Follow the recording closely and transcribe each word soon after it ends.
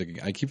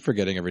I keep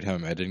forgetting every time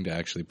I'm editing to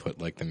actually put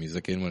like the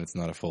music in when it's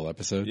not a full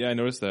episode. Yeah, I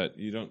noticed that.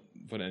 You don't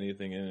put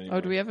anything in anymore.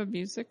 Oh, do we have a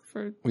music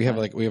for We have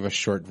a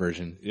short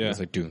version. Yeah. It's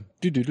like do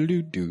do do do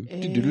do do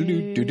do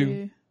do do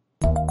do.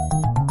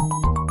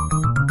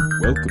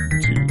 Welcome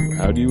to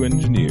How Do You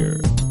Engineer,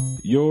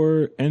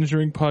 your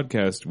engineering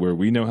podcast where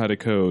we know how to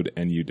code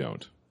and you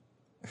don't.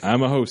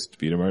 I'm a host,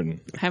 Peter Martin.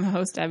 I'm a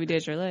host, Abby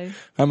Desjardins.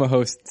 I'm a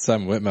host,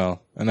 Sam Whitmell,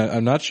 and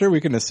I'm not sure we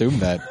can assume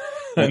that.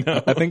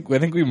 I think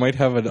we might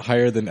have a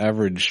higher than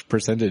average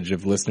percentage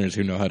of listeners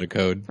who know how to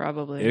code.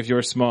 Probably. If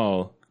you're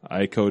small,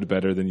 I code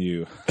better than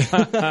you.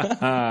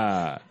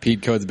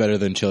 Pete codes better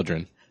than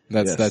children.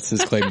 That's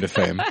his claim to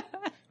fame.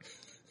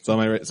 It's on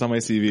my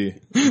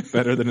CV.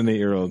 Better than an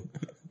 8-year-old.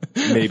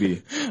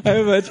 Maybe.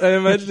 I'm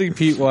imagining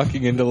Pete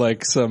walking into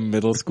like some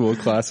middle school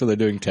class where they're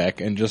doing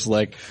tech and just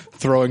like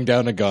throwing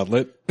down a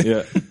gauntlet.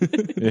 Yeah.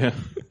 Yeah.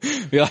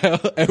 I'll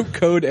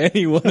outcode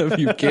any one of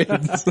you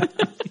kids.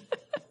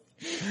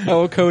 I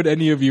will code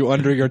any of you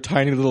under your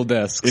tiny little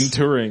desks. In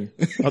Turing.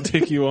 I'll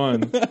take you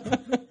on.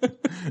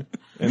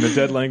 In a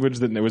dead language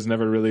that was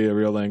never really a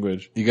real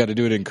language. You got to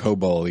do it in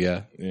COBOL,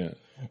 yeah. Yeah.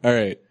 All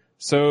right.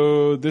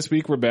 So this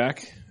week we're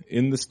back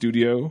in the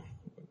studio,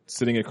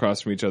 sitting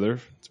across from each other.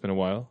 It's been a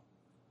while.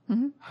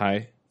 Mm-hmm.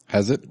 Hi.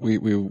 Has it? We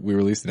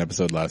released an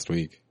episode last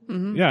week.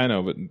 Mm-hmm. Yeah, I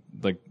know, but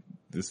like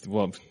this,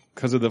 well,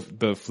 because of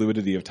the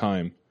fluidity of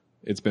time,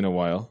 it's been a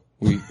while.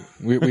 We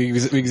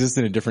exist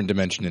in a different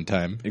dimension in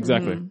time.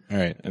 Exactly. Mm-hmm. All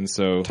right. And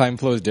so Time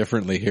flows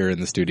differently here in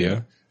the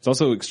studio. it's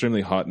also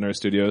extremely hot in our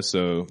studio,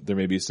 so there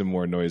may be some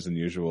more noise than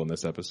usual in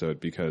this episode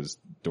because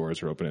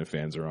doors are open and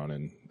fans are on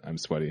and I'm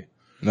sweaty.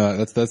 No,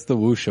 that's the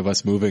whoosh of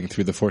us moving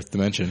through the fourth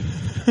dimension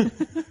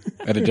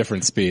at a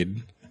different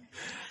speed.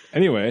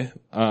 Anyway,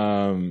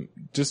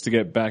 just to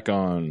get back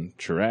on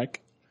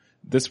track,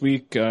 this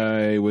week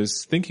I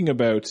was thinking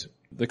about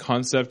the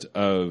concept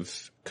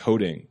of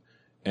coding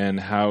and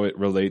how it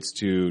relates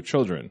to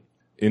children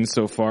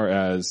insofar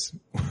as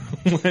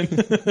when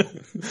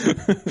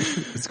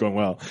it's going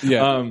well.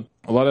 Yeah.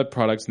 A lot of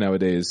products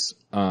nowadays,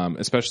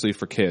 especially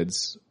for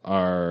kids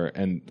are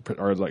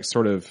like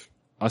sort of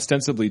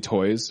ostensibly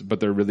toys,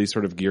 but they're really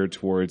sort of geared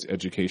towards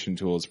education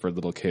tools for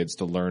little kids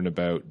to learn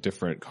about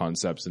different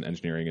concepts in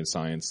engineering and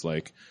science,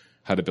 like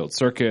how to build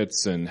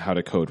circuits and how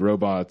to code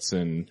robots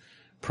and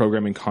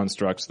programming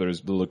constructs.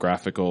 There's little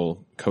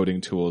graphical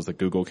coding tools that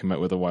Google came out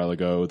with a while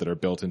ago that are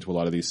built into a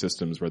lot of these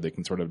systems where they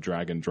can sort of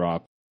drag and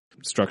drop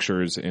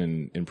structures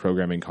in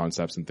programming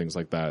concepts and things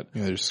like that.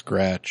 Yeah, there's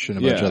Scratch and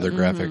a bunch of other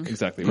graphic.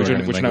 Exactly. Which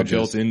are now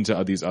built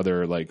into these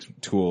other like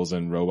tools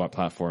and robot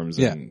platforms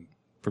and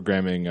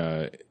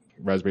programming,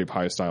 Raspberry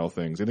Pi style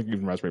things. I think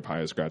even Raspberry Pi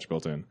has Scratch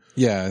built in.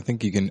 Yeah, I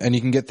think you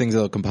can get things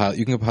that'll compile.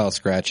 You can compile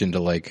Scratch into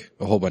like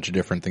a whole bunch of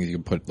different things. You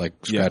can put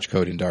like Scratch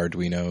code into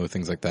Arduino,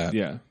 things like that.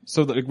 Yeah.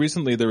 So like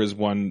recently there was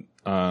one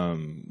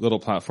little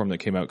platform that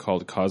came out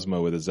called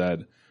Cosmo with a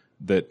Z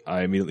that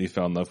I immediately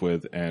fell in love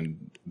with,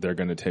 and they're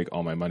going to take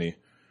all my money.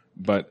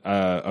 But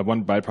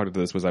one byproduct of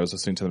this was I was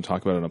listening to them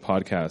talk about it on a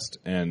podcast,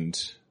 and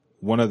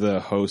one of the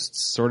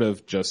hosts sort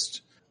of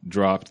just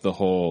dropped the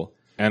whole.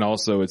 And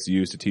also it's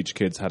used to teach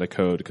kids how to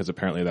code because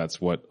apparently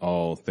that's what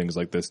all things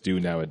like this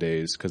do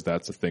nowadays because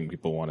that's a thing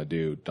people want to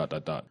do, ...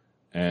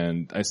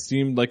 And it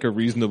seemed like a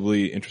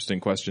reasonably interesting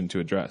question to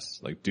address.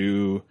 Like,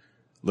 do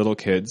little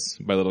kids,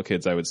 by little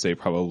kids I would say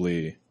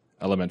probably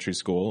elementary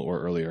school or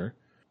earlier,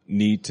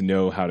 need to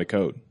know how to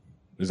code?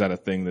 Is that a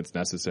thing that's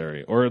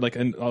necessary? Or like,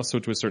 and also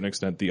to a certain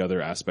extent, the other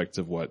aspects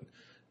of what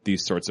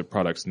these sorts of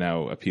products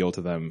now appeal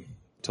to them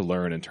to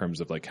learn in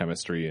terms of like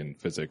chemistry and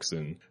physics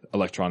and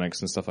electronics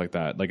and stuff like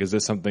that. Like, is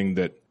this something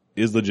that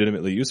is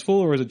legitimately useful,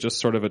 or is it just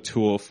sort of a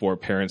tool for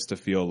parents to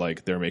feel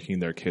like they're making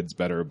their kids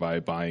better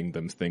by buying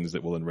them things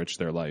that will enrich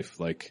their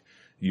life? Like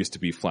used to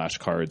be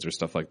flashcards or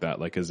stuff like that.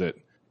 Like, is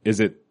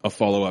it a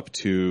follow up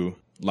to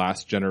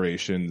last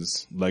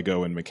generation's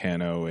Lego and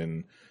Meccano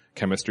and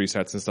chemistry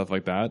sets and stuff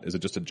like that? Is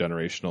it just a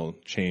generational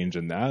change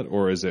in that,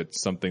 or is it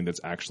something that's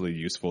actually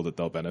useful that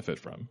they'll benefit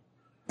from?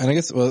 And I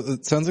guess, well,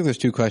 it sounds like there's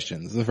two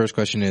questions. The first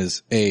question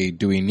is, A,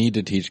 do we need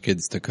to teach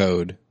kids to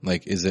code?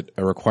 Like, is it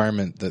a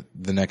requirement that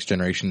the next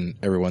generation,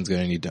 everyone's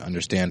going to need to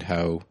understand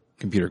how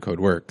computer code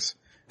works?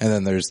 And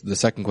then there's the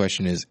second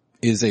question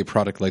is a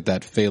product like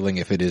that failing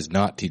if it is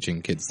not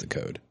teaching kids to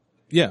code?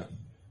 Yeah.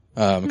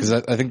 Because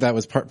I think that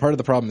was part of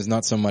the problem is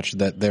not so much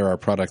that there are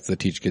products that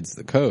teach kids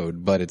the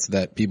code, but it's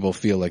that people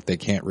feel like they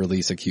can't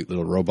release a cute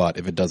little robot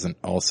if it doesn't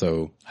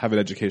also have an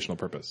educational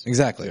purpose.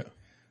 Exactly. Yeah.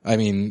 I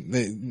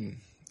mean,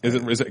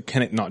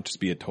 can it not just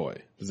be a toy?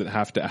 Does it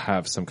have to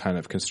have some kind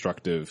of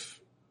constructive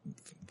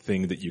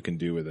thing that you can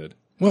do with it?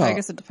 Well, I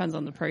guess it depends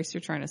on the price you're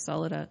trying to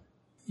sell it at.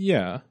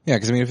 Yeah. Yeah,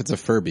 because I mean, if it's a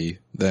Furby,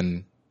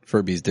 then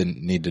Furbies didn't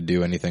need to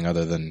do anything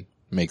other than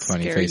make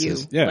funny Scare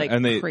faces. You, yeah, like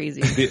and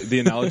crazy. The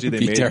analogy they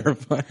be made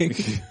terrifying.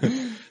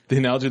 The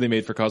analogy they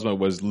made for Cosmo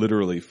was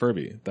literally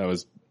Furby. That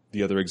was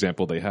the other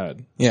example they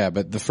had. Yeah,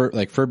 but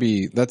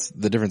Furby, that's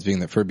the difference being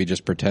that Furby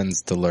just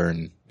pretends to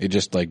learn. It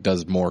just like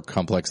does more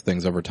complex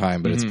things over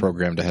time, but it's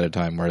programmed ahead of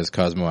time, whereas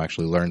Cosmo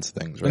actually learns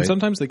things, right? And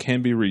sometimes they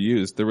can be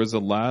reused. There was a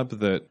lab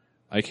that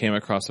I came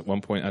across at one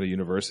point at a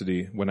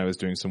university when I was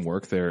doing some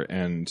work there,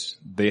 and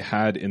they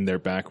had in their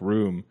back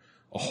room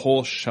a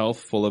whole shelf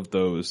full of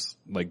those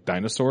like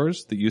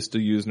dinosaurs that used to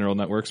use neural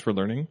networks for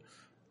learning.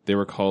 They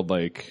were called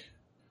like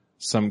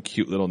some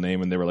cute little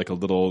name, and they were like a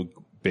little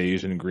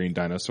beige and green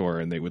dinosaur,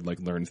 and they would like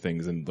learn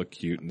things and look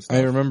cute and stuff.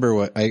 I remember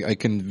what I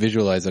can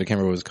visualize it. I can't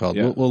remember what it was called.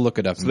 Yeah. We'll look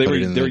it up. So And put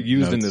it in they were the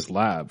used in notes. this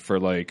lab for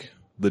like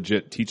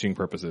legit teaching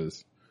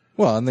purposes.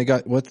 Well, and they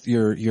got what's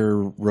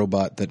your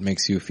robot that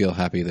makes you feel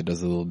happy that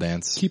does a little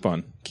dance. Keep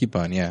on. Keep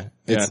on, yeah.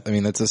 It's, I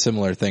mean, that's a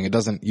similar thing.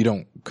 You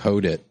don't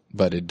code it,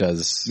 but it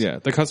does. Yeah,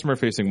 the customer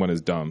facing one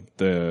is dumb.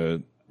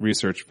 The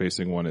research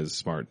facing one is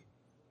smart.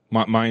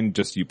 Mine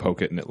just you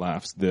poke it and it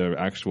laughs. The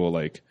actual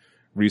like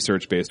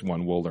research based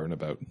one will learn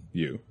about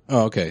you.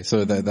 Oh, okay.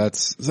 So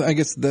so I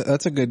guess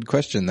that's a good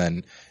question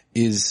then.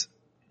 Is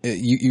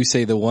you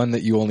say the one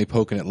that you only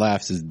poke and it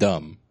laughs is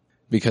dumb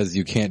because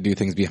you can't do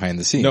things behind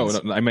the scenes?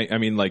 No, I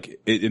mean like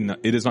it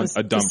is not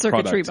a dumb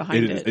circuitry product.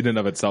 behind it. In and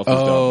of itself is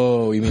dumb.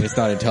 Oh, you mean it's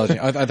not intelligent?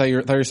 I thought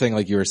you were saying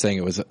like you were saying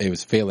it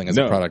was failing as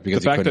a product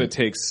because the fact you that couldn't.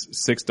 it takes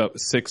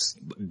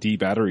 6D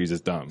batteries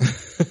is dumb.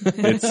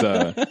 It's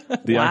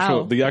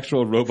the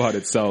actual robot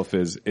itself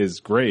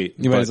is great.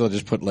 You might as well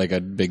just put like a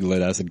big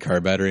lead acid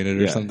car battery in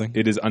it or something.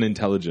 It is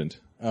unintelligent.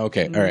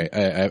 Okay, all right.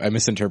 I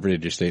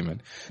misinterpreted your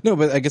statement. No,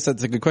 but I guess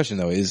that's a good question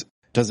though.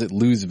 Does it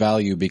lose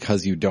value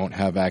because you don't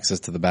have access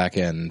to the back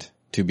end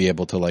to be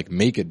able to like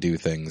make it do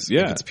things?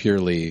 Yeah. If it's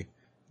purely.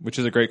 Which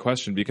is a great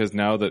question because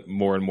now that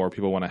more and more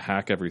people want to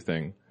hack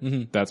everything,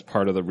 that's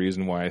part of the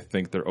reason why I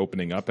think they're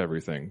opening up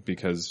everything,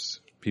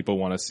 because people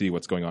want to see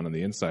what's going on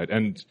the inside.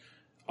 And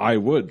I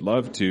would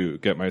love to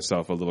get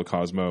myself a little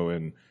Cosmo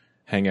and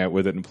hang out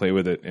with it and play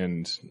with it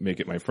and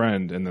make it my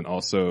friend, and then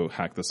also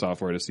hack the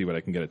software to see what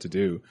I can get it to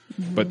do.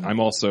 But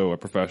I'm also a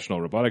professional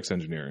robotics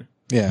engineer.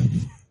 Yeah.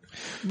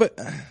 But,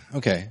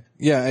 okay.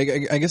 Yeah,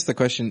 I guess the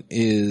question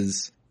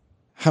is,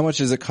 how much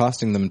is it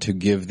costing them to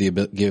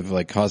give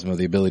like Cosmo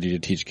the ability to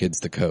teach kids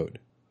to code?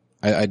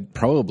 I'd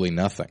probably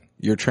nothing.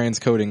 You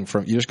just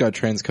got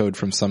transcode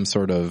from some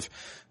sort of,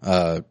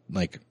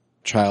 like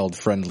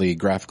child-friendly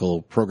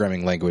graphical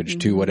programming language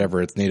to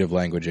whatever its native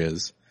language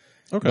is.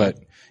 Okay. But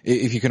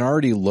if you can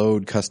already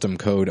load custom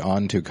code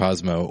onto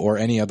Cosmo or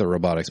any other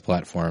robotics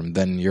platform,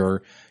 then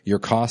your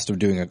cost of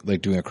doing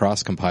a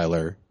cross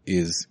compiler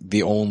is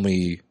the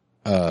only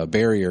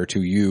barrier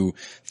to you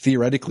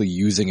theoretically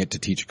using it to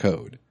teach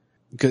code.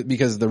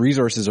 Because the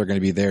resources are going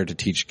to be there to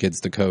teach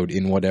kids to code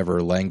in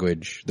whatever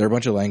language. There are a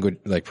bunch of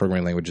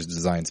programming languages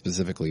designed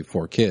specifically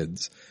for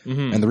kids,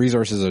 and the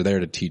resources are there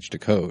to teach to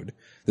code.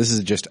 This is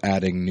just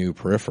adding new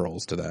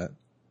peripherals to that.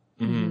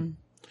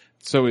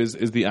 So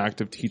is the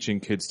act of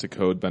teaching kids to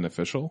code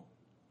beneficial?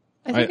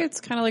 I think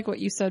it's kind of like what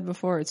you said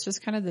before. It's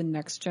just kind of the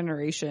next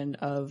generation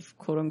of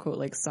quote unquote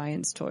like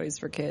science toys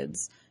for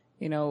kids.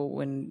 You know,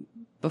 when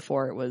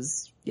before it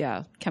was,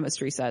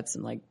 chemistry sets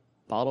and like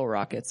bottle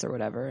rockets or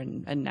whatever.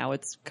 And now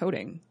it's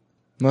coding.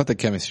 Not that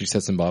chemistry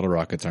sets and bottle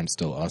rockets aren't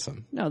still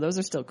awesome. No, those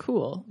are still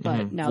cool.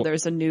 But now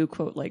there's a new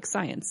quote like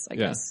science, I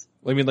guess.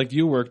 I mean, like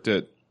you worked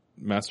at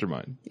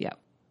Mastermind. Yeah.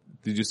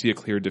 Did you see a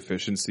clear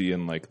deficiency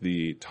in like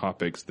the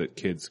topics that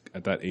kids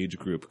at that age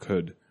group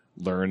could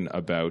learn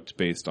about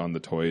based on the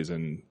toys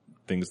and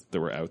things that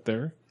were out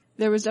there?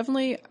 There was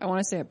definitely, I want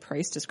to say, a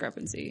price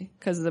discrepancy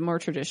because the more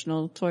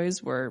traditional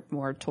toys were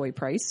more toy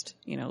priced,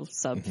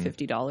 sub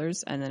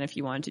 $50. And then if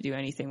you wanted to do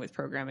anything with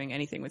programming,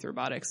 anything with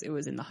robotics, it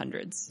was in the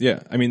hundreds.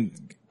 Yeah. I mean,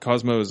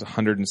 Cosmo is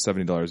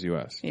 $170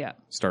 US. Yeah.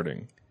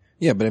 Starting.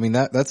 Yeah, but I mean,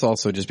 that's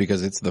also just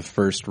because it's the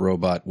first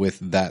robot with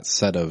that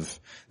set of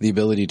the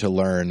ability to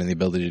learn and the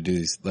ability to do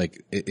these,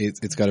 like,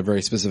 it's got a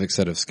very specific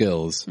set of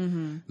skills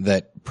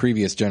that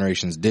previous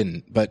generations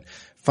didn't. But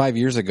 5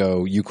 years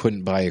ago, you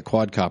couldn't buy a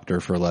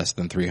quadcopter for less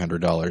than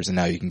 $300, and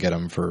now you can get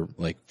them for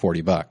like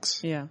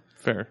 $40. Yeah.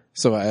 Fair.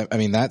 So, I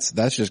mean, that's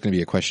just going to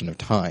be a question of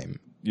time.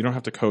 You don't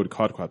have to code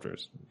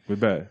quadcopters. We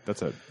bet.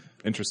 That's a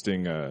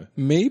interesting,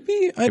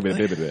 Maybe? I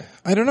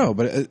don't know,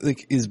 but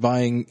like, is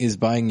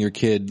buying your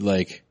kid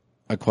like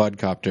a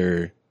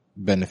quadcopter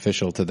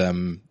beneficial to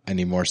them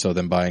any more so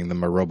than buying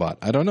them a robot?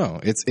 I don't know.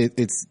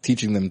 It's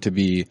teaching them to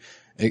be,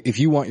 if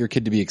you want your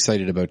kid to be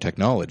excited about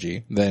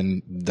technology,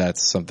 then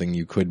that's something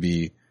you could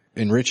be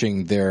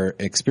enriching their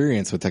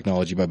experience with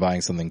technology by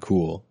buying something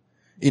cool,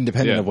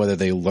 independent of whether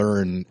they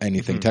learn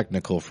anything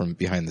technical from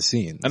behind the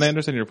scenes. And I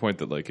understand your point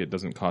that like it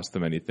doesn't cost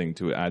them anything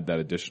to add that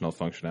additional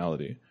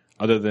functionality,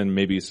 other than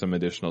maybe some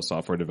additional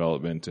software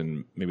development,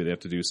 and maybe they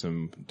have to do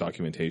some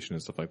documentation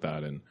and stuff like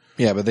that. And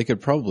yeah, but they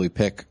could probably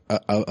pick,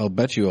 I'll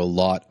bet you a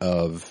lot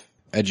of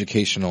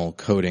educational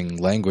coding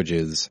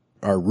languages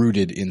are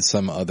rooted in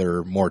some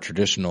other more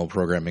traditional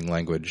programming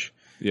language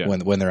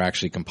when they're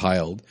actually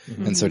compiled.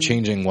 And so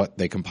changing what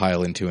they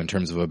compile into in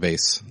terms of a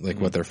base, like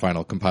what their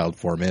final compiled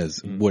form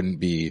is, wouldn't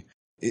be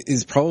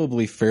is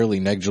probably fairly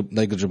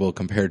negligible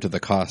compared to the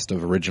cost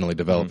of originally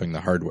developing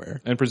the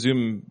hardware. And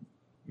presume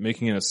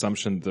making an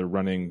assumption they're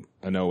running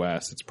an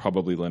OS, it's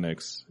probably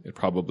Linux. It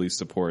probably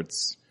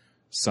supports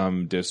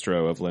some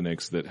distro of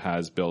Linux that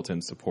has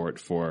built-in support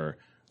for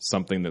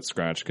something that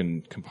Scratch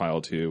can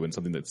compile to and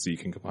something that C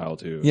can compile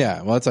to.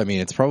 Yeah, well,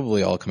 it's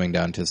probably all coming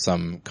down to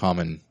some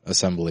common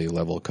assembly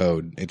level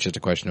code. It's just a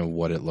question of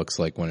what it looks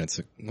like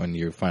when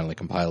you finally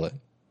compile it.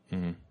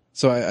 Mm-hmm.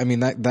 So I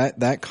mean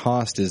that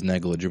cost is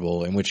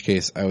negligible, in which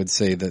case I would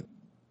say that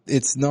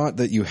it's not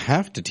that you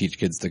have to teach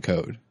kids to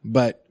code,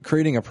 but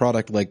creating a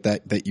product like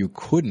that your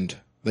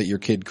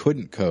kid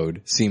couldn't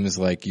code seems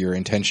like you're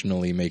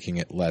intentionally making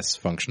it less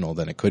functional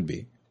than it could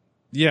be.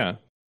 Yeah.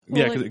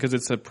 Well, because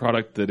it's a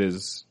product that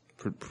is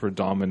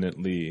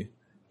predominantly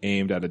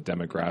aimed at a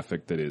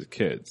demographic that is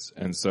kids.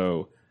 And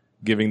so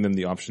giving them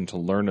the option to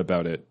learn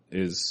about it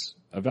is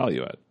a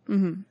value add.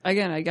 Mm-hmm.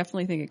 Again, I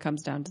definitely think it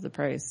comes down to the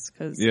price,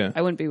 because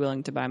I wouldn't be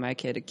willing to buy my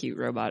kid a cute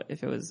robot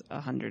if it was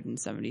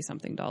 $170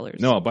 something.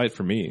 No, I'll buy it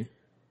for me.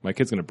 My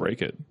kid's going to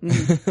break it.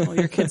 Well,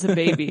 your kid's a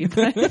baby.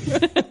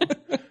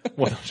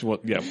 Well,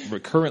 yeah.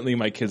 But currently,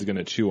 my kid's going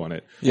to chew on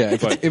it. Yeah,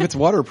 if it's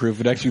waterproof,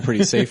 it's actually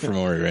pretty safe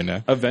from where right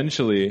now.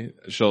 Eventually,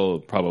 she'll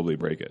probably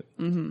break it.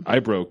 Mm-hmm. I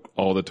broke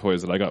all the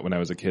toys that I got when I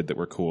was a kid that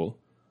were cool.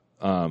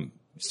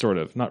 Sort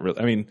of. Not really.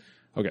 I mean,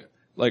 okay.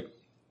 Like,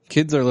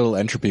 kids are little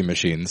entropy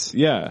machines.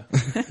 Yeah.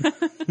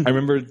 I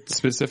remember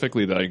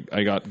specifically that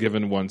I got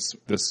given once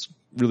this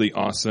really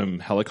awesome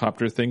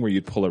helicopter thing where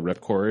you'd pull a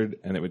ripcord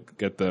and it would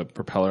get the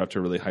propeller up to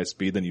a really high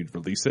speed, then you'd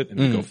release it and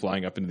it would go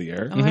flying up into the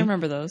air. Oh, I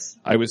remember those.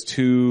 I was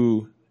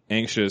too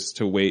anxious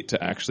to wait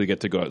to actually get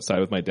to go outside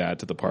with my dad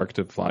to the park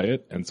to fly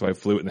it, and so I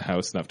flew it in the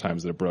house enough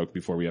times that it broke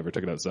before we ever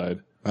took it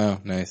outside. Oh,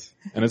 nice.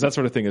 And it's that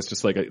sort of thing. It's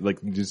just like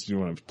you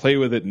want to play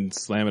with it and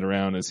slam it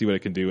around and see what it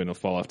can do, and it'll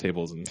fall off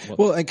tables. And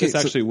this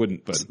actually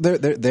wouldn't. But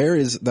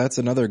that's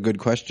another good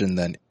question.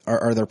 Then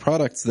are there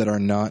products that are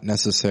not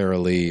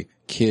necessarily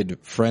kid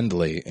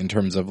friendly in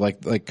terms of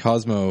like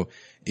Cosmo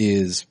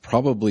is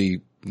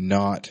probably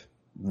not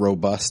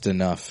robust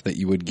enough that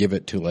you would give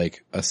it to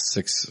like a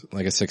 6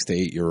 to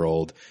 8 year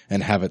old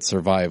and have it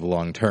survive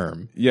long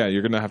term. Yeah,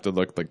 you're going to have to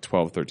look like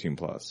 12, 13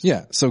 plus.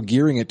 Yeah. So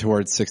gearing it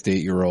towards 6 to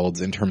 8 year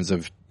olds in terms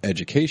of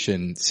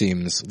education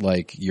seems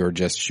like you're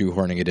just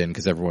shoehorning it in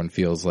because everyone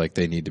feels like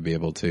they need to be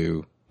able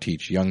to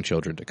teach young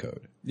children to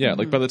code. Yeah.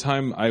 Like by the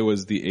time I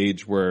was the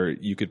age where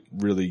you could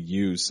really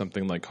use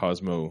something like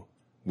Cosmo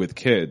with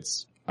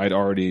kids, I'd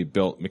already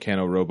built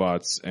mechano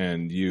robots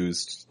and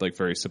used like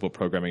very simple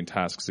programming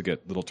tasks to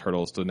get little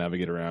turtles to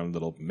navigate around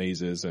little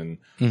mazes, and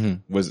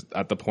was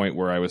at the point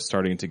where I was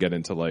starting to get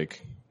into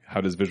like,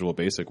 how does Visual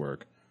Basic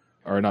work?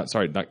 Or not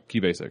Key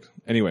Basic.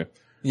 Anyway.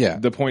 Yeah.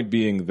 The point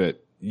being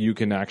that you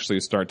can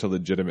actually start to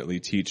legitimately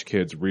teach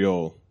kids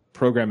real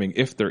programming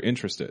if they're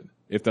interested,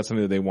 if that's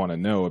something that they want to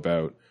know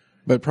about.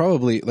 But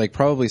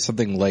probably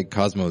something like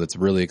Cosmo that's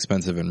really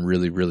expensive and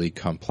really, really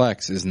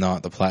complex is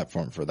not the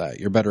platform for that.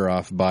 You're better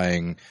off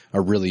buying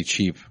a really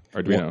cheap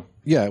Arduino.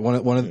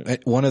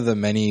 One of the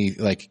many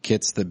like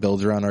kits that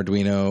builds around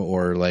Arduino,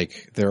 or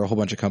like there are a whole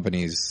bunch of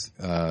companies,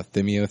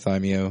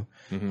 Thymio,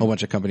 a whole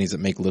bunch of companies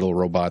that make little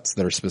robots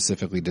that are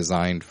specifically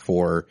designed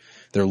for,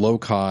 they're low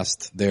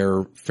cost,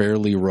 they're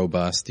fairly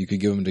robust. You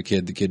could give them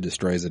to the kid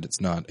destroys it. It's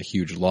not a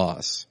huge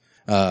loss.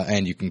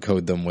 And you can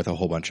code them with a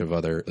whole bunch of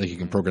you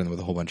can program them with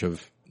a whole bunch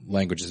of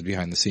languages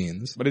behind the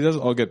scenes. But it does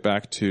all get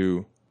back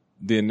to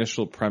the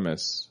initial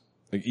premise.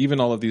 Like even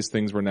all of these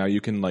things where now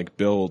you can like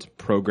build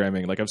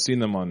programming, like I've seen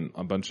them on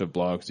a bunch of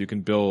blogs. You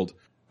can build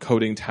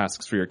coding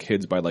tasks for your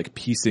kids by like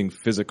piecing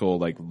physical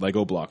like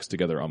Lego blocks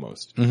together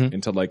almost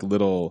into like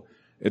little,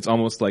 it's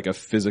almost like a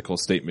physical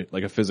statement,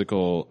 like a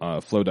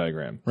physical flow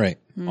diagram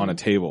on a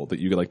table that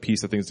you could like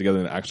piece the things together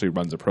and it actually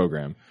runs a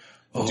program.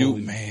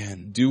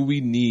 Do we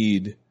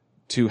need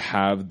to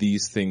have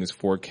these things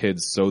for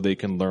kids so they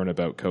can learn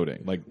about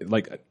coding?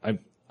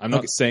 I'm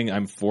not saying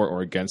I'm for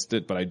or against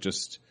it, but I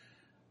just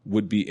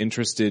would be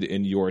interested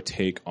in your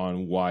take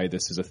on why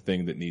this is a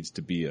thing that needs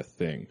to be a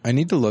thing. I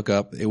need to look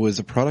up. It was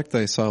a product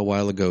that I saw a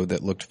while ago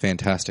that looked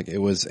fantastic. It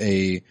was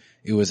a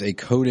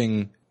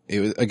coding.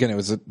 It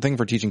was a thing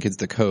for teaching kids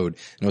to code.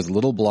 And it was a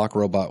little block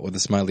robot with a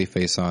smiley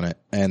face on it.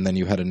 And then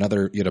you had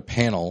a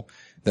panel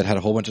that had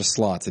a whole bunch of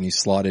slots, and you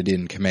slotted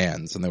in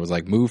commands. And there was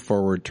like move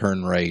forward,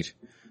 turn right,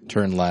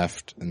 turn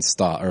left, and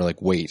stop, or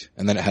like wait.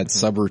 And then it had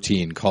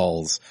subroutine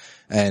calls.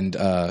 And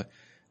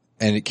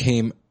it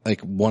came,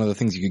 like one of the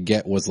things you could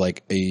get was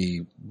like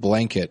a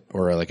blanket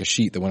or like a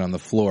sheet that went on the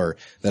floor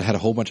that had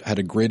had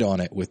a grid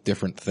on it with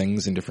different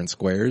things in different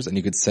squares, and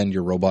you could send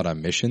your robot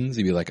on missions.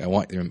 You'd be like, I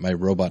want my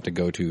robot to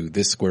go to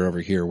this square over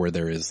here where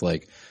there is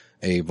like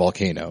a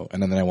volcano,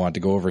 and then I want to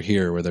go over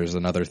here where there's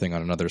another thing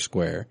on another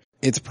square.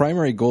 Its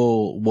primary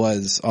goal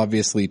was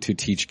obviously to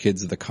teach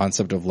kids the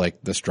concept of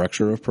like the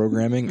structure of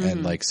programming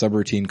and like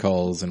subroutine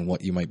calls and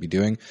what you might be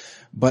doing.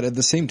 But at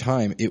the same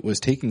time, it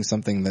was taking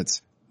something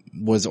that's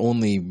was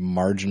only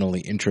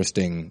marginally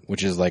interesting,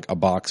 which is like a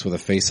box with a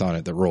face on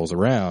it that rolls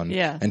around,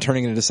 Yeah. and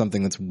turning it into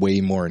something that's way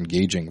more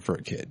engaging for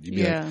a kid. You'd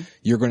be like,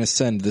 you're going to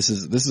send, this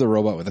is a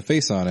robot with a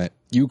face on it.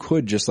 You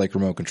could just like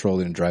remote control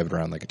it and drive it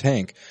around like a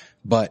tank.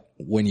 But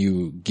when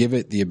you give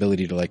it the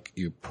ability to like,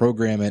 you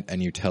program it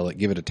and you tell it,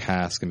 give it a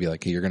task and be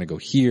like, hey, you're going to go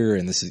here,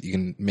 and this is, you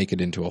can make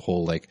it into a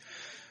whole like,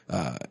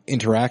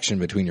 interaction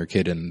between your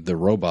kid and the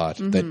robot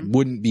that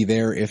wouldn't be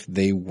there if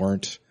they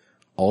weren't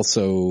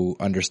also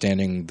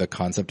understanding the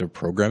concept of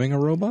programming a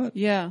robot.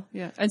 Yeah.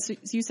 And so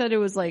you said it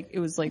was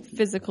like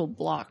physical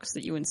blocks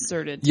that you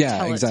inserted to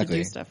tell exactly. it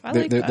to do stuff. I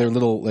they're, like they're, that. they're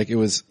little, like it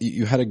was,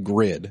 you had a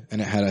grid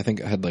and I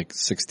think it had like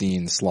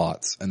 16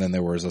 slots, and then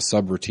there was a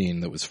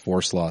subroutine that was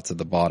 4 slots at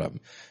the bottom.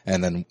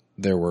 And then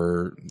there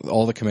were,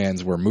 all the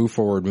commands were move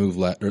forward, move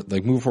left, or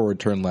like move forward,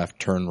 turn left,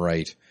 turn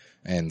right,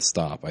 and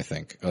stop, I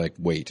think, or like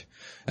wait.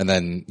 And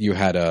then you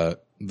had and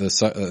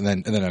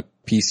then a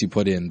piece you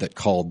put in that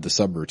called the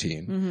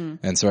subroutine.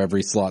 And so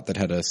every slot that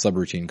had a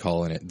subroutine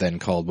call in it then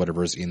called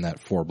whatever's in that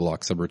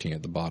 4-block subroutine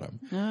at the bottom.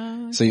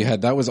 So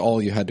that was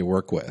all you had to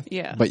work with.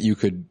 Yeah. But you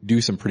could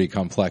do some pretty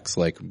complex,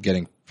 like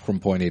getting from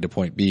point A to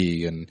point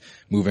B and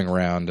moving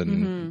around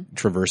and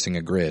traversing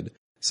a grid.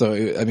 So,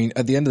 I mean,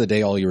 at the end of the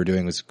day, all you were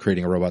doing was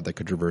creating a robot that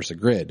could traverse a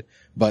grid.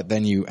 But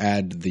then you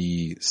add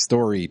the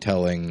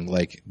storytelling,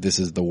 like, this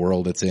is the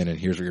world it's in and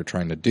here's what you're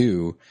trying to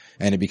do,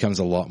 and it becomes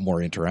a lot more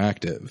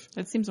interactive.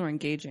 It seems more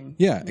engaging.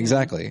 Yeah,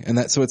 exactly.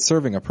 And so it's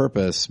serving a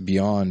purpose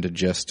beyond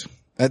just,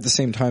 at the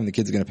same time, the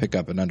kid's going to pick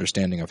up an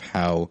understanding of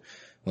how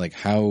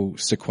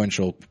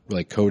sequential,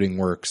 like, coding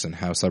works and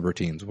how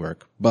subroutines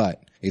work.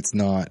 But it's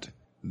not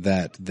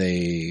that's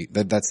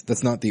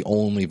not the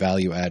only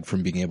value add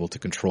from being able to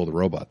control the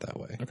robot that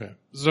way. Okay.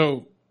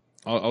 So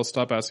I'll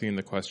stop asking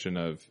the question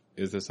of,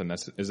 is this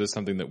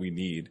something that we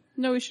need?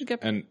 No, we should get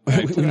and we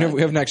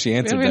haven't actually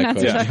answered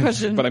that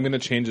question. But I'm going to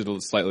change it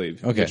slightly.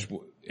 Okay.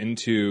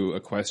 Into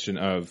a question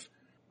of,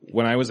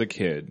 when I was a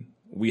kid,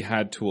 we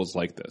had tools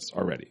like this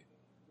already.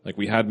 Like,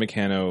 we had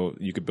Meccano,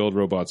 you could build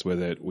robots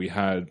with it. We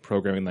had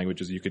programming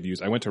languages you could use.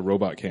 I went to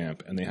Robot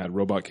Camp, and they had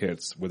robot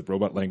kits with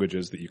robot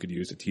languages that you could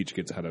use to teach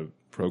kids how to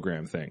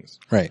program things.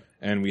 Right.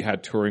 And we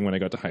had Turing when I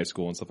got to high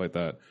school and stuff like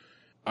that.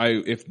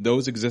 If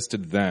those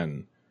existed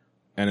then,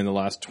 and in the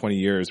last 20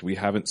 years, we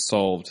haven't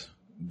solved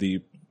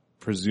the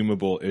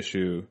presumable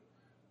issue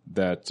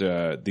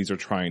that these are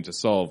trying to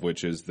solve,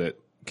 which is that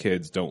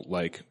kids don't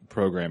like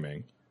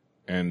programming,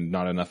 and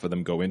not enough of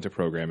them go into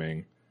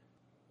programming.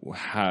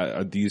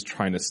 Are these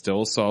trying to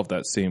still solve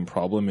that same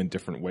problem in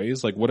different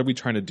ways? Like, what are we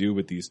trying to do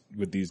with these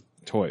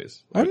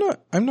toys?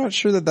 I'm not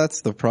sure that that's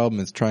the problem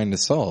it's trying to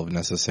solve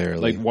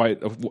necessarily. Like, why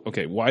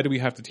do we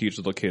have to teach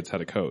little kids how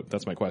to code?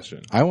 That's my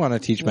question. I want to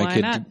teach my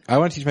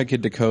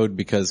kid to code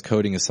because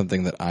coding is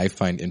something that I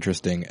find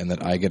interesting and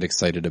that I get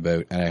excited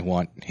about, and I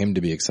want him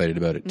to be excited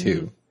about it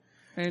too.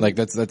 Right. Like,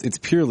 it's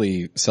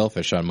purely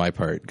selfish on my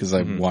part because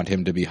I want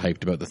him to be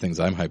hyped about the things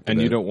I'm hyped about.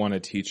 And you don't want to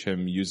teach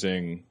him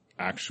using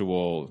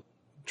actual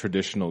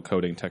traditional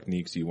coding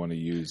techniques. You want to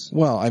use.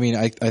 Well, I mean,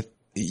 I think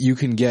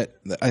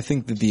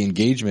that the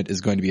engagement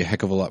is going to be a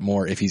heck of a lot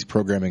more if he's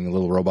programming a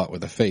little robot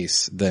with a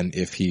face than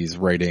if he's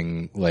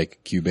writing like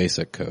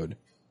QBasic code.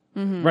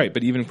 Mm-hmm. Right.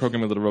 But even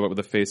programming a little robot with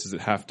a face, does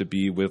it have to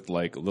be with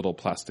like little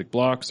plastic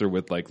blocks or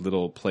with like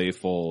little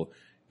playful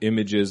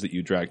images that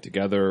you drag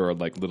together or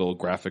like little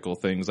graphical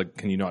things? Like,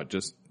 can you not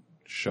just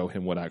show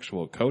him what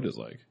actual code is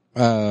like?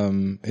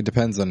 It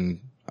depends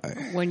on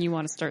when you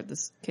want to start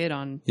this kid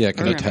on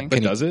programming.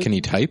 Can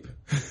he type?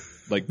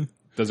 Like,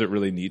 does it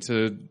really need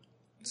to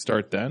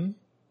start then?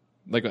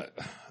 Like,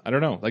 I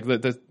don't know. Like,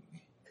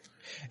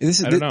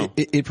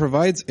 it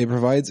provides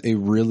a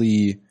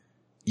really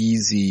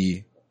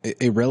easy,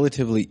 a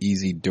relatively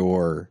easy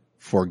door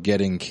for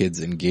getting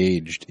kids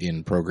engaged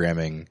in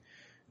programming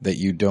that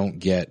you don't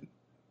get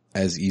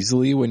as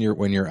easily when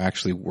you're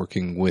actually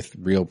working with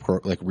real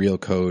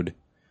code.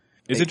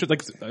 It's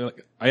interesting.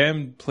 Like, I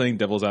am playing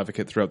devil's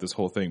advocate throughout this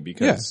whole thing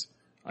because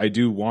I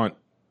do want,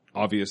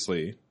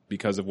 obviously,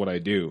 because of what I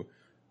do,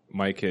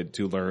 my kid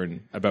to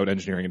learn about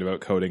engineering and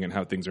about coding and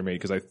how things are made,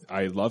 because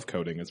I love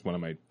coding. It's one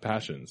of my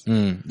passions.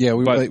 Yeah,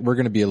 we're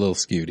going to be a little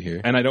skewed here.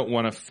 And I don't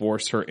want to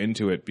force her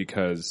into it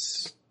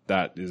because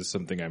that is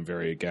something I'm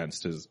very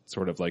against, is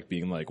sort of like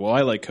being like, well,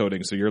 I like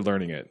coding, so you're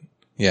learning it.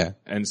 Yeah.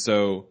 And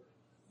so,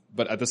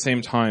 but at the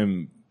same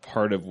time,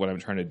 part of what I'm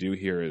trying to do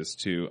here is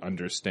to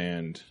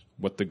understand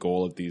what the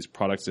goal of these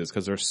products is,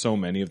 because there's so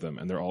many of them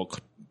and they're all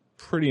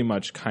pretty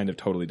much kind of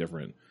totally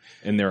different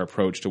in their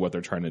approach to what they're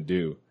trying to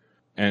do.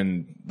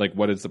 And like,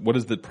 what is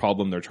the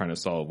problem they're trying to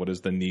solve? What is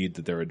the need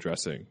that they're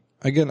addressing?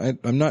 Again,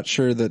 I'm not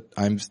sure that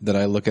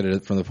I look at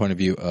it from the point of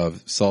view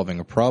of solving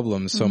a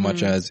problem so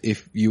much as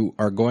if you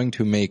are going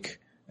to make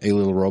a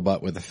little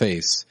robot with a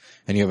face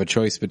and you have a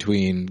choice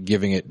between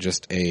giving it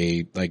just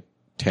a like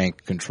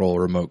tank control,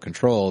 remote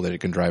control that it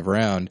can drive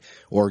around,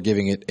 or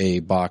giving it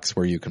a box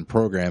where you can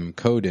program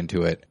code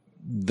into it.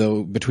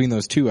 Though between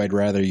those two, I'd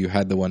rather you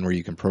had the one where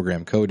you can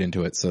program code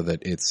into it so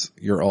that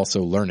you're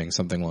also learning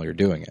something while you're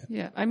doing it.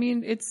 Yeah. I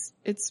mean, it's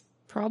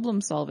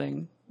problem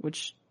solving,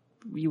 which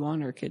you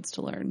want our kids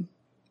to learn.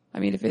 I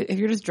mean, if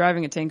you're just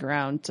driving a tank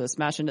around to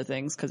smash into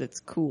things because it's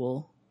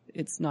cool,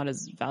 it's not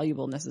as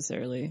valuable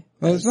necessarily.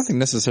 Well, there's nothing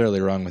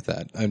necessarily wrong with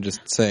that. I'm just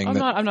saying I'm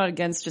not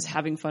against just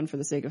having fun for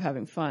the sake of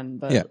having fun,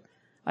 but Yeah.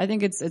 I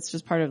think it's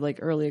just part of like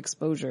early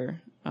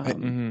exposure. I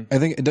think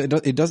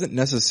it doesn't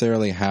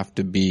necessarily have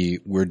to be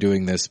we're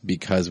doing this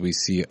because we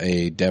see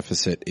a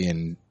deficit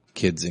in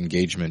kids'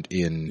 engagement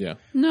in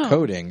No.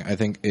 coding. I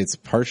think it's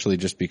partially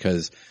just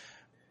because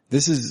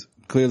this is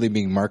clearly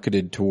being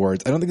marketed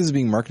towards, I don't think this is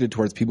being marketed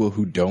towards people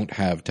who don't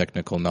have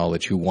technical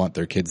knowledge, who want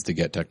their kids to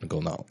get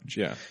technical knowledge.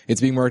 Yeah. It's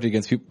being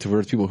marketed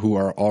towards people who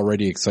are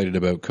already excited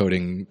about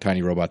coding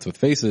tiny robots with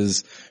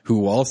faces,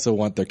 who also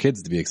want their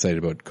kids to be excited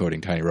about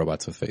coding tiny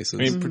robots with faces.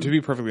 I mean, to be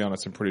perfectly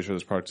honest, I'm pretty sure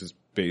this product is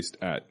based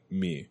at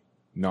me,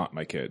 not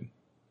my kid.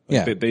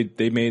 Yeah.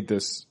 They made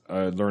this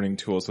learning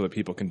tool so that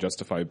people can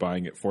justify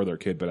buying it for their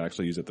kid, but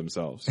actually use it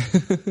themselves,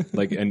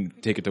 and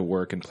take it to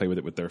work and play with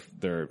it with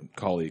their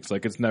colleagues.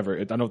 Like it's never.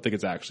 I don't think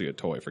it's actually a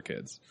toy for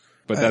kids,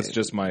 but that's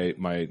just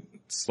my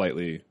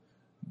slightly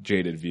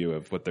jaded view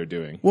of what they're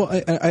doing. Well,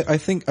 I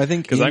think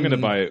Because I'm going to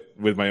buy it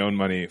with my own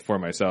money for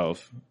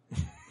myself.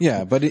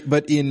 Yeah,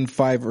 but in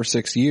 5 or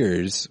 6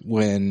 years,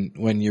 when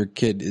your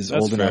kid is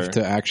That's old enough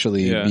fair. to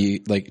actually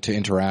be like to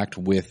interact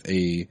with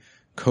a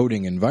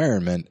coding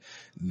environment,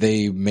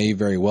 they may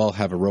very well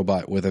have a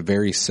robot with a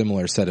very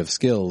similar set of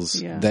skills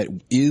that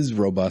is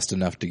robust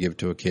enough to give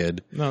to a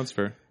kid. No, that's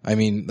fair. I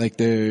mean, like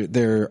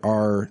there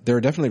are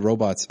definitely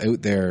robots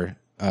out there,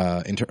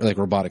 like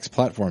robotics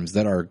platforms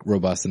that are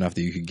robust enough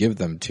that you could give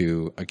them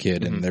to a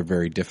kid, and they're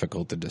very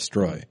difficult to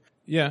destroy.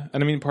 Yeah,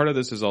 and I mean, part of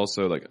this is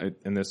also like,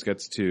 and this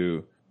gets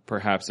to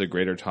perhaps a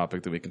greater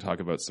topic that we can talk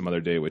about some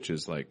other day, which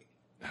is like,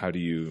 how do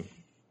you,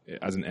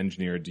 as an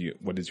engineer,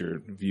 what is your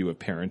view of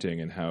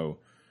parenting and how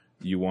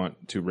you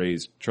want to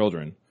raise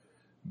children?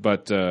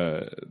 But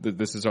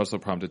this is also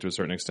prompted to a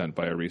certain extent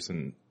by a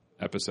recent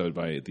episode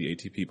by the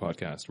ATP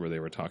podcast where they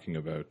were talking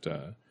about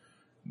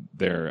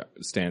their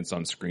stance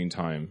on screen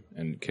time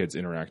and kids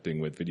interacting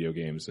with video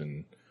games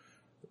and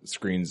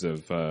screens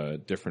of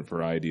different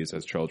varieties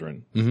as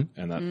children,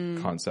 and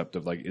that concept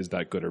of like, is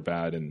that good or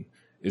bad, and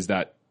is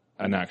that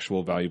an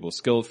actual valuable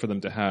skill for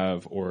them to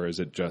have, or is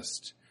it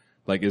just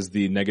like, is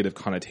the negative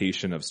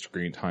connotation of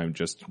screen time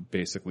just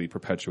basically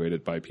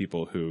perpetuated by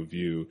people who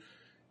view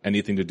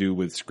anything to do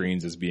with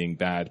screens as being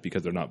bad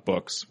because they're not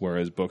books,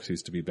 whereas books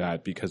used to be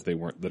bad because they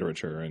weren't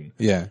literature, and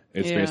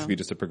it's basically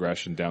just a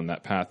progression down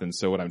that path. And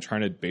so what I'm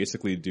trying to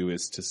basically do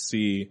is to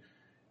see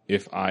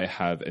if I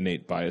have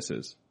innate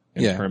biases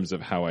in terms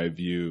of how I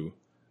view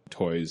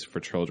toys for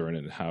children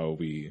and how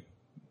we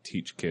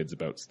teach kids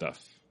about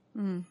stuff.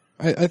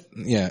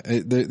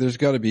 There's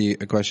got to be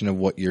a question of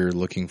what you're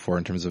looking for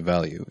in terms of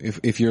value.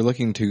 If you're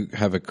looking to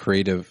have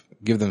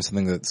give them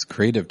something that's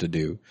creative to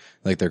do,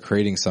 like they're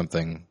creating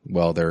something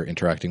while they're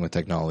interacting with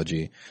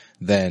technology,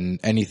 then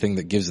anything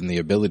that gives them the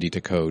ability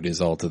to code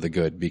is all to the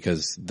good,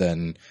 because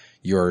then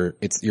you're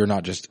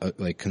not just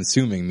like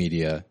consuming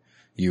media.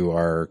 You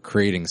are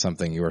creating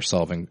something. You are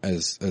solving,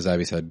 as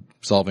Abby said,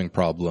 solving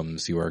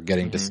problems. You are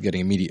getting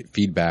immediate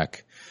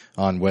feedback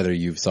on whether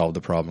you've solved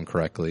the problem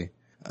correctly.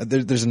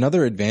 There's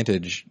another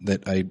advantage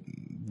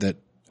that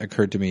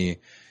occurred to me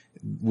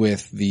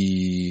with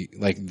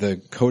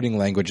the coding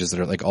languages that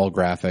are like all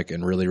graphic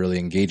and really, really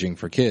engaging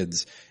for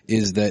kids,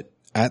 is that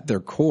at their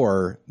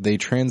core, they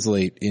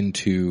translate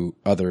into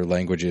other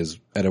languages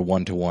at a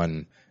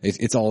 1-to-1.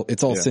 It's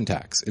all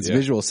syntax. It's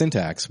visual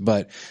syntax,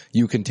 but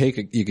you can take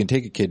a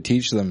kid,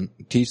 teach them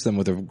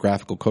with a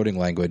graphical coding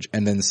language,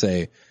 and then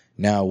say,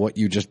 now what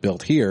you just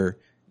built here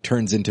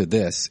turns into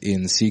this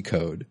in C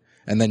code.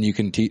 And then you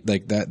can teach,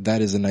 like,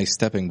 that is a nice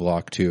stepping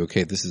block to,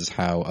 okay, this is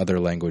how other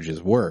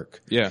languages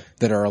work. Yeah.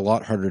 That are a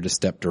lot harder to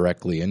step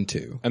directly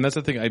into. And that's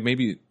the thing, I may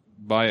be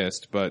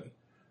biased, but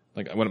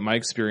like my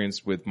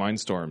experience with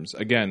Mindstorms,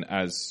 again,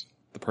 as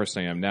the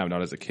person I am now,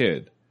 not as a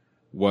kid,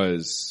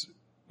 was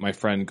my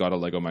friend got a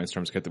Lego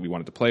Mindstorms kit that we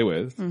wanted to play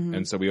with.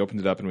 And so we opened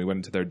it up and we went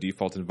into their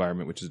default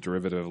environment, which is a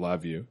derivative of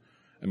LabVIEW.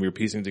 And we were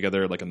piecing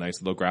together like a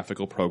nice little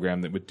graphical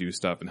program that would do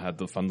stuff and had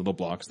the fun little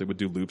blocks that would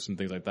do loops and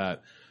things like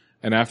that.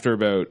 And after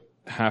about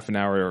half an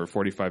hour or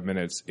 45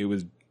 minutes, it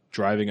was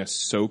driving us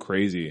so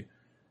crazy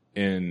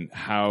in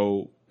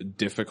how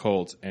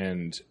difficult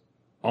and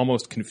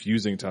almost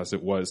confusing to us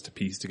it was to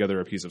piece together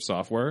a piece of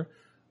software.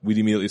 We'd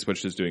immediately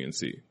switched to doing it in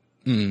C.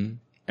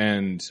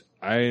 And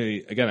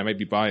I might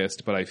be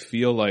biased, but I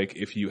feel like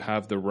if you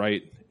have the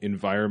right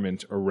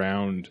environment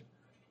around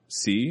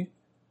C,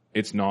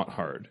 it's not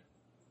hard.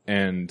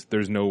 And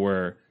there's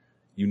nowhere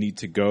you need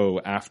to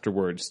go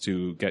afterwards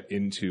to get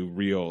into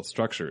real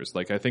structures.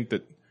 Like, I think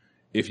that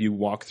if you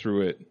walk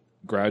through it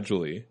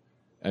gradually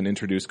and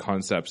introduce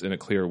concepts in a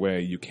clear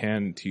way, you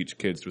can teach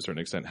kids to a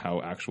certain extent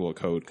how actual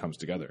code comes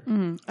together.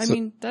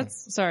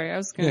 That's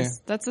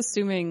that's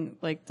assuming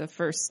like the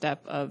first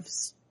step of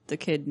the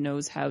kid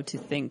knows how to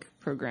think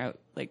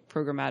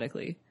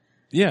programmatically.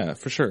 Yeah,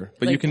 for sure.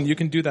 But Like, you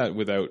can do that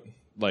without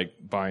like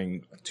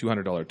buying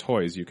 $200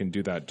 toys. You can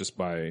do that just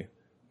by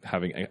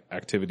having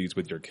activities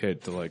with your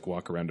kid to like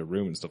walk around a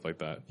room and stuff like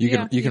that. You Yeah,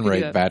 can you you can could do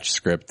write that. batch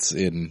scripts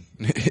in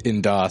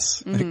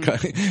DOS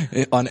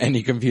on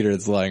any computer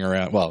that's lying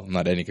around. Well,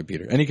 not any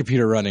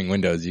computer running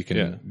Windows. You can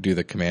Yeah. do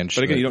the command.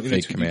 But again, you don't fake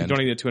need command. you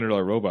don't need a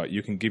 $200 robot.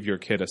 You can give your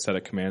kid a set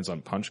of commands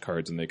on punch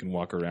cards, and they can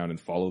walk around and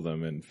follow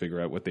them and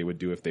figure out what they would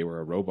do if they were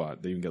a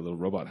robot. They even get a little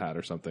robot hat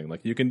or something.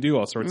 Like you can do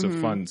all sorts of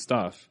fun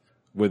stuff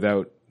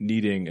without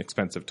needing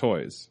expensive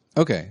toys.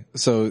 Okay,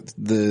 so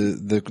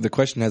the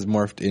question has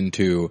morphed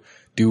into: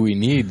 do we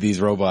need these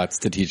robots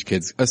to teach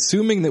kids?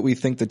 Assuming that we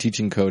think that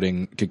teaching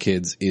coding to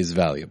kids is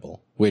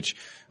valuable, which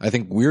I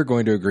think we're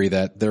going to agree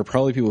that there are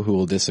probably people who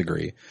will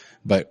disagree,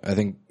 but I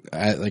think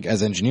like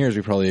as engineers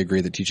we probably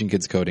agree that teaching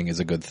kids coding is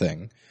a good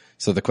thing.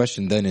 So the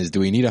question then is: do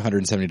we need a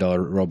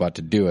 $170 robot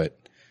to do it,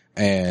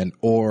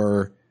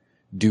 or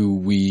do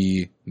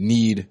we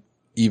need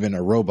even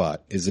a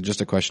robot? Is it just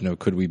a question of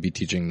could we be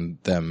teaching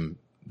them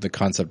the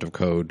concept of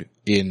code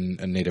in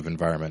a native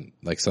environment,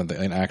 like something,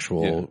 an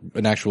actual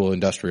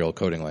industrial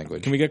coding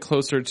language? Can we get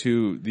closer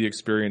to the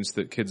experience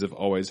that kids have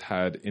always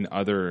had in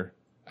other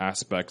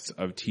aspects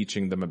of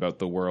teaching them about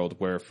the world,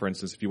 where, for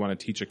instance, if you want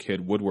to teach a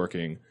kid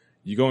woodworking,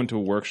 you go into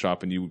a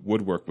workshop and you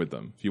woodwork with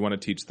them. If you want to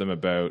teach them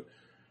about,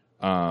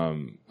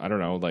 I don't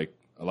know, like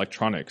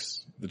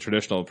electronics, the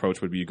traditional approach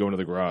would be you go into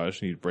the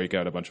garage and you break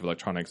out a bunch of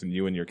electronics and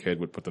you and your kid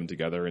would put them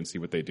together and see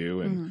what they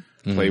do and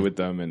play with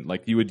them, and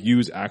like you would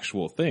use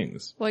actual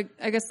things. Like,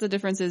 I guess the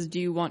difference is, do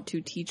you want to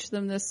teach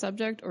them this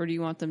subject, or do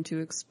you want them to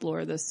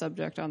explore this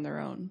subject on their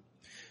own?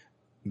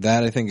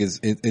 That I think is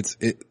that's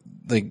a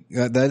big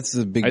I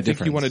think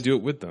difference. you want to do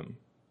it with them.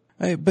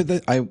 I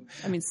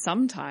mean,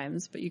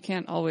 sometimes, but you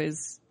can't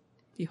always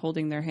be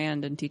holding their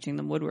hand and teaching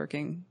them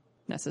woodworking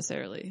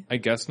necessarily. I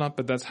guess not,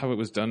 but that's how it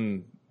was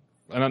done.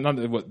 And not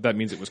that what that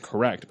means it was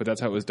correct, but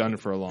that's how it was done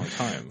for a long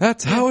time.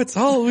 that's how it's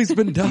always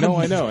been done. No,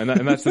 I know, and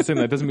that's the thing.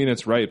 That doesn't mean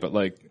it's right, but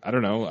like I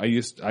don't know.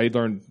 I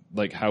learned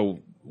like how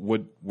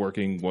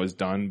woodworking was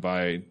done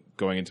by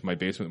going into my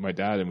basement with my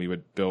dad, and we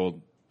would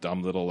build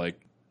dumb little like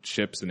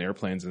ships and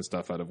airplanes and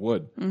stuff out of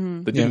wood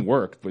that didn't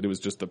work, but it was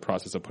just the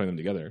process of putting them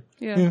together.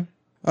 Yeah.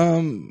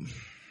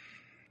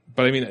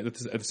 But I mean,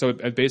 so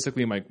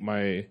basically,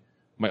 my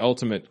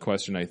ultimate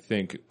question, I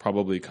think,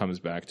 probably comes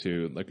back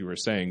to, like we were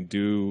saying,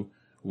 do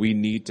we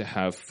need to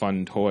have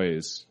fun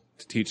toys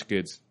to teach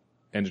kids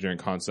engineering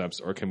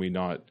concepts, or can we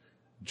not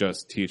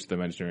just teach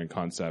them engineering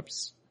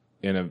concepts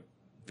in a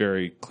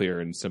very clear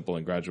and simple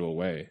and gradual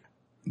way?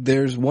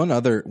 There's one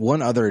other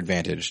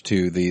advantage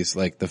to these,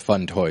 like the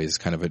fun toys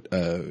kind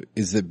of,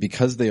 is that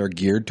because they are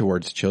geared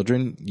towards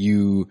children,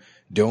 you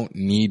don't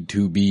need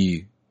to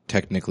be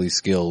technically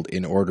skilled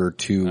in order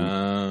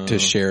to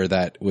share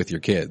that with your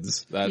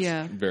kids. That's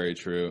Yeah. very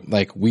true.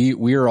 Like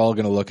we are all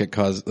going to look at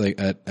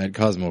at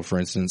Cosmo, for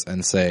instance,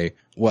 and say,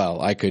 well,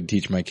 I could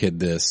teach my kid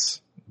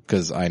this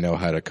because I know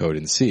how to code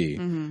in C.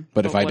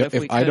 But if But what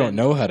if we I don't couldn't?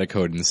 know how to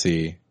code in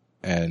C,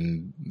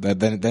 and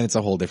then it's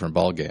a whole different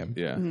ballgame.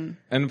 Yeah.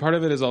 And part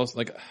of it is also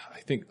like,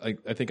 I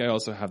think I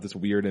also have this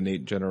weird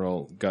innate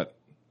general gut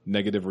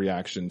negative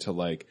reaction to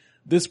like,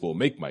 this will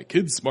make my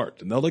kids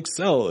smart and they'll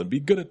excel and be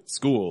good at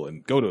school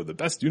and go to the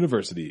best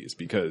universities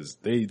because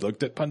they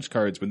looked at punch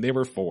cards when they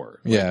were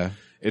 4. Like, Yeah.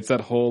 it's that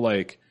whole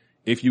like,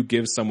 if you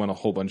give someone a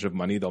whole bunch of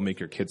money, they'll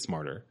make your kid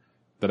smarter,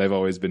 that I've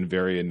always been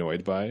very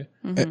annoyed by.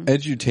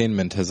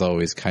 Edutainment has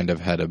always kind of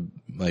had a,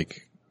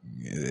 like,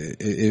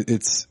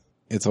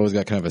 it's always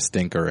got kind of a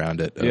stink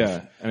around it.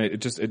 Yeah, and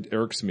it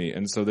irks me.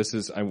 And so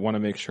I want to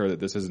make sure that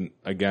this isn't,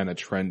 again, a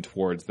trend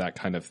towards that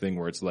kind of thing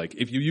where it's like,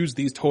 if you use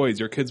these toys,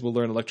 your kids will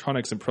learn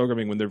electronics and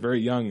programming when they're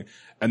very young,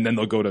 and then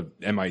they'll go to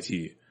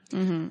MIT.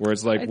 Where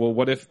it's like, well,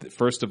 what if,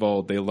 first of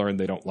all, they learn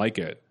they don't like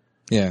it?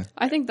 Yeah.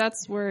 I think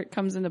that's where it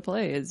comes into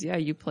play is, yeah,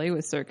 you play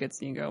with circuits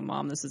and you go,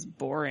 Mom, this is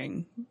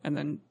boring. And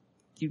then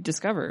you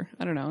discover,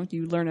 I don't know,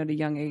 you learn at a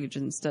young age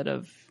instead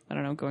of, I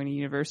don't know, going to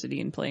university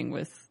and playing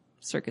with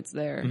circuits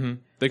there.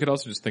 They could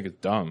also just think it's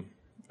dumb.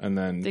 And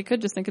then They could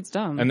just think it's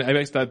dumb. And I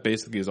guess that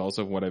basically is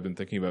also what I've been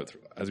thinking about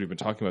as we've been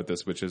talking about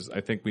this, which is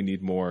I think we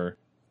need more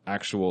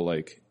actual,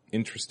 like,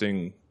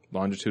 interesting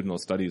longitudinal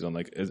studies on,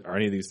 like, are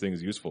any of these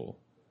things useful?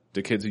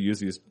 Do kids who use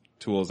these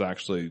tools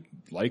actually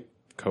like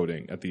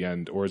coding at the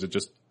end? Or is it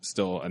just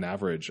still an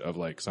average of,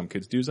 like, some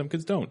kids do, some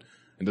kids don't?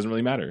 It doesn't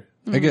really matter.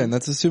 Again,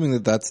 that's assuming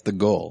that that's the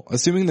goal.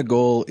 Assuming the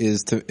goal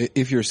is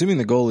if you're assuming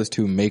the goal is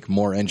to make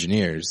more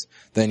engineers,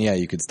 then yeah,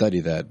 you could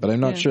study that. But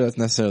I'm not sure that's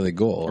necessarily the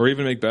goal. Or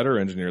even make better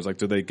engineers.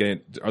 Like, are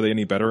they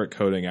any better at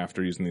coding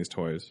after using these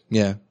toys?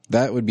 Yeah,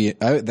 that would be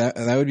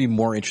that would be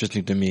more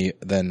interesting to me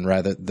than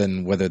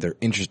whether they're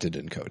interested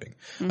in coding.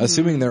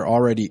 Assuming they're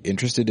already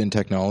interested in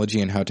technology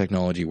and how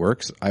technology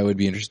works, I would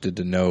be interested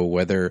to know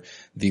whether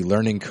the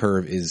learning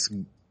curve is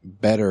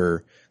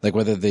better, like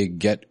whether they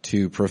get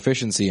to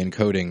proficiency in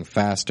coding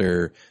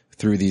faster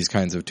through these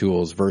kinds of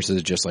tools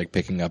versus just like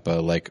picking up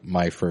I'm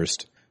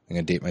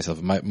gonna date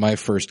myself, my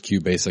first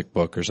QBasic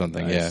book or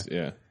something. Nice.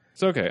 Yeah.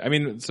 So, okay. I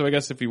mean, so I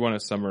guess if you want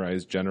to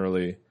summarize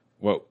generally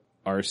what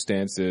our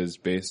stance is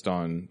based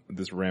on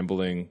this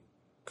rambling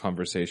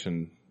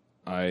conversation,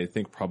 I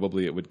think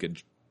probably it would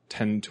get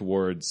tend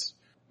towards,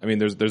 I mean,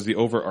 there's the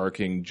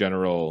overarching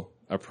general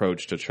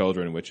approach to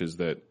children, which is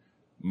that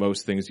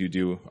most things you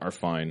do are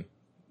fine.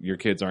 Your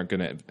kids aren't going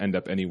to end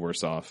up any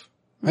worse off.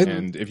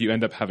 And if you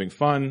end up having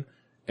fun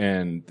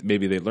and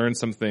maybe they learn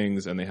some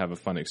things and they have a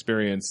fun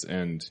experience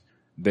and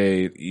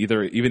they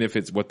even if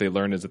it's what they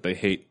learn is that they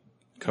hate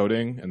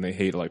coding and they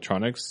hate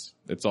electronics,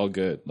 it's all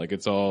good. Like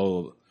it's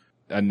all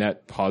a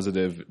net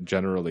positive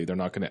generally. They're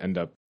not going to end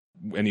up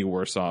any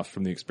worse off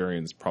from the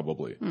experience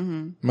probably.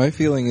 Mm-hmm. My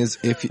feeling is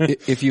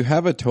if you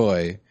have a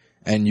toy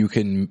and you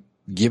can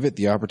give it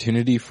the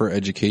opportunity for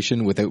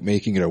education without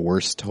making it a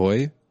worse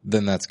toy,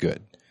 then that's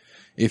good.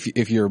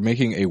 If you're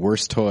making a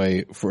worse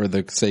toy for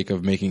the sake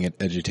of making it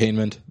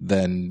edutainment,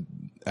 then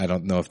I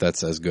don't know if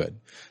that's as good.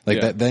 Like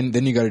that,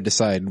 then you got to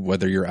decide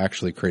whether you're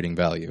actually creating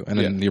value, and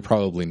then you're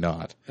probably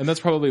not. And that's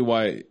probably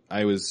why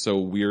I was so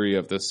weary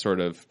of this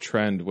sort of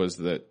trend, was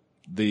that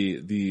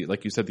the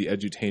like you said, the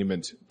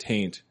edutainment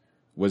taint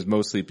was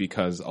mostly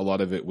because a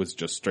lot of it was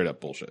just straight up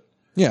bullshit.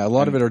 Yeah, a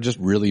lot of it are just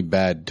really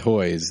bad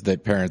toys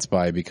that parents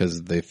buy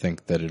because they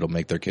think that it'll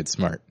make their kids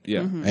smart.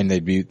 Yeah. Mm-hmm. And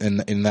they'd be,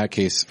 in that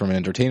case, from an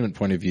entertainment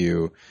point of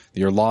view,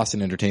 your loss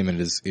in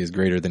entertainment is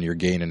greater than your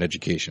gain in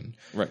education.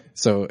 Right.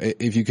 So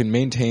if you can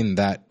maintain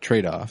that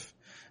trade-off,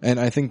 and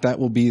I think that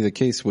will be the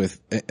case with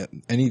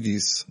any of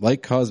these,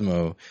 like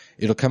Cosmo,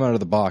 it'll come out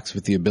of the box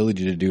with the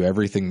ability to do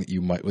everything that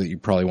you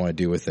probably want to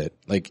do with it.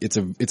 Like it's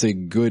a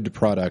good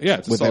product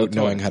it's a without solid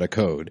knowing toy. how to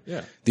code.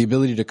 Yeah. The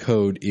ability to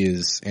code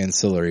is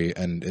ancillary,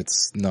 and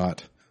it's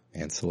not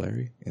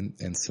ancillary.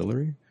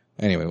 Ancillary?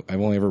 Anyway,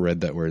 I've only ever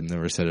read that word and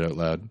never said it out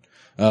loud.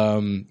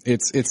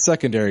 It's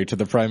secondary to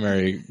the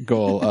primary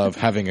goal of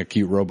having a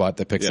cute robot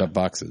that picks up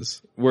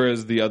boxes.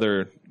 Whereas the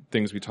other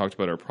things we talked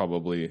about are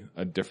probably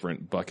a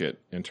different bucket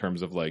in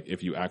terms of like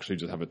if you actually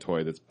just have a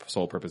toy that's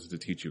sole purpose is to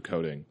teach you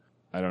coding.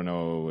 I don't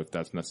know if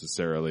that's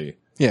necessarily.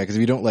 Yeah, because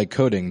if you don't like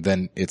coding,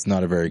 then it's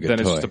not a very good then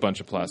toy. it's just a bunch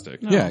of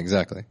plastic. No. Yeah,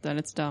 exactly. Then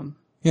it's dumb.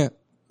 Yeah.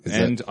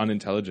 And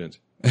unintelligent.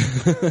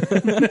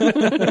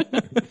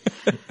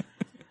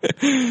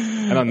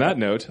 And on that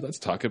note, let's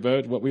talk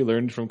about what we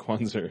learned from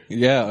Kwanzaa.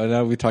 Yeah,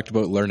 now we talked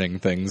about learning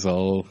things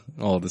all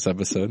this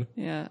episode.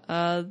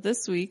 Yeah.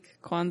 This week,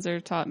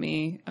 Kwanzaa taught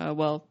me,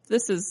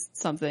 this is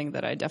something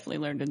that I definitely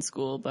learned in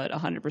school, but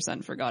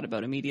 100% forgot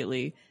about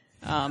immediately.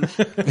 Was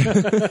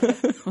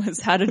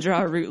how to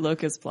draw a root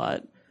locust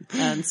plot.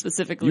 And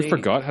specifically. You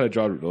forgot how to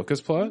draw a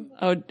locust plot?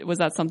 Oh, was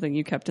that something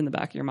you kept in the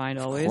back of your mind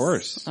always? Of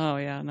course. Oh,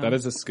 yeah. No. That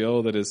is a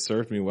skill that has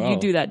served me well. You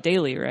do that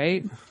daily,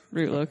 right?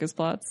 Root locust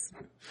plots.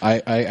 I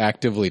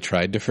actively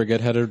tried to forget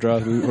how to draw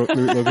root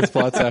locust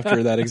plots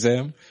after that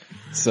exam.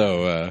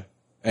 So,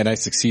 and I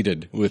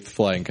succeeded with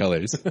flying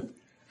colors.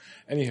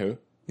 Anywho.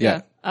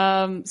 Yeah.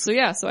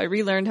 So I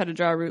relearned how to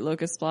draw a root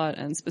locust plot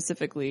and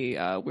specifically,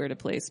 where to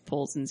place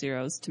poles and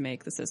zeros to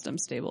make the system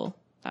stable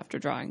after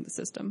drawing the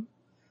system.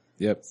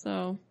 Yep.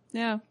 So,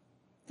 yeah.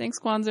 Thanks,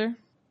 Kwanzaa.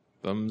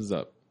 Thumbs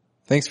up.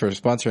 Thanks for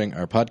sponsoring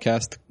our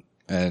podcast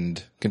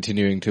and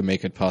continuing to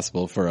make it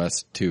possible for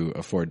us to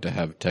afford to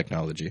have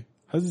technology.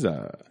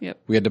 Huzzah.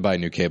 Yep. We had to buy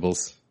new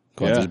cables.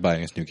 Kwanzaa's Yeah.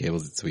 buying us new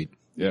cables. It's sweet.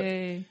 Yep.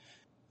 Yay.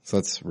 So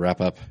let's wrap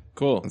up.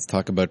 Cool. Let's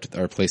talk about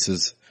our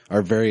places,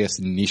 our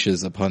various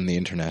niches upon the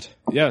internet.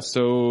 Yeah,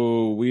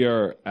 so we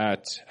are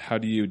at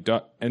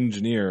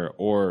howdoyou.engineer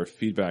or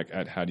feedback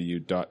at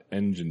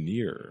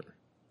howdoyou.engineer.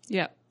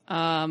 Yeah.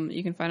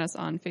 You can find us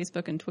on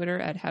Facebook and Twitter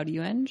at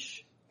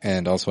howdoyoueng.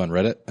 And also on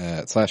Reddit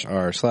at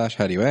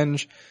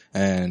 /r/howdoyoueng.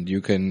 And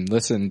you can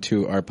listen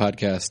to our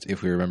podcast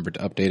if we remember to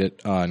update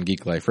it on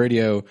Geek Life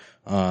Radio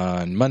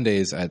on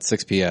Mondays at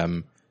 6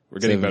 p.m. We're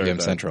getting 7 better p.m. at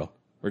that. Central.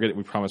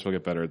 We promise we'll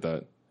get better at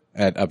that.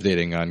 At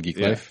updating on Geek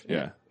Life.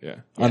 Yeah.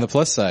 On the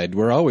plus side,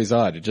 we're always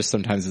on. It just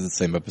sometimes is the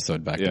same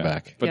episode back to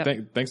back. But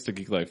Yep. thanks to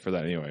Geek Life for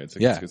that anyway. It's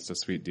a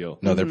sweet deal.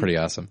 No, they're pretty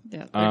awesome.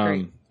 Yeah, they're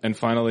great. And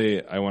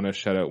finally, I want to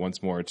shout out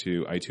once more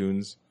to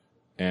iTunes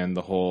and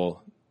the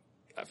whole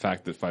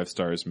fact that 5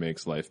 stars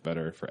makes life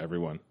better for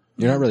everyone.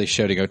 You're not really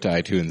shouting out to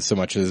iTunes so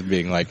much as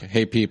being like,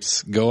 hey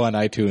peeps, go on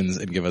iTunes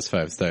and give us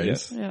 5 stars.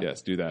 Yes, Yeah.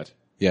 yes, do that.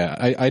 Yeah,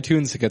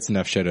 iTunes gets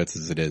enough shout outs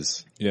as it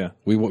is. Yeah.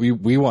 We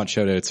want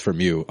shout outs from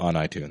you on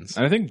iTunes.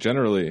 And I think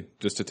generally,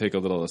 just to take a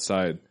little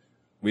aside,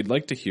 we'd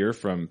like to hear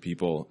from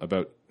people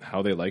about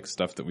how they like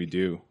stuff that we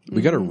do.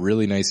 We got a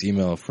really nice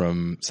email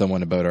from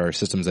someone about our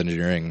systems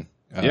engineering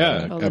Oh,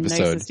 the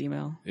episode. nicest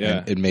email.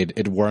 Yeah. And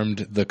it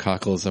warmed the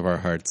cockles of our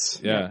hearts.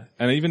 Yeah.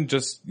 And even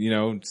just,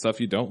 stuff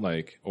you don't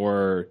like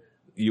or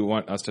you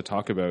want us to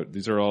talk about.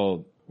 These are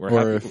all, we're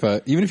Or happy.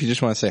 if even if you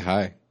just want to say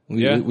hi.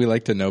 We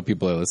like to know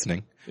people are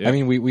listening. Yeah. I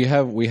mean, we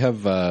have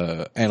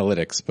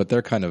analytics, but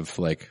they're kind of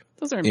like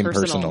Those are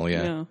impersonal,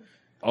 yeah.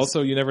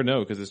 Also, you never know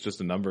because it's just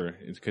a number.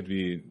 It could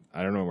be,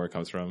 I don't know where it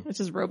comes from. It's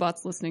just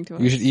robots listening to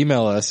us. You should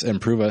email us and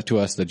prove to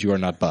us that you are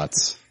not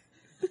bots.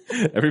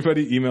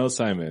 Everybody email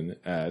Simon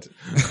at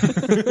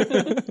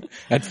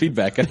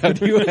feedback at how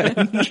do you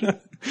end?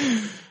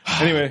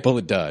 Anyway,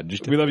 Bullet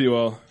dodged. we love you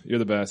all. You're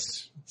the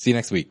best. See you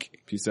next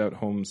week. Peace out,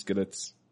 home skillets.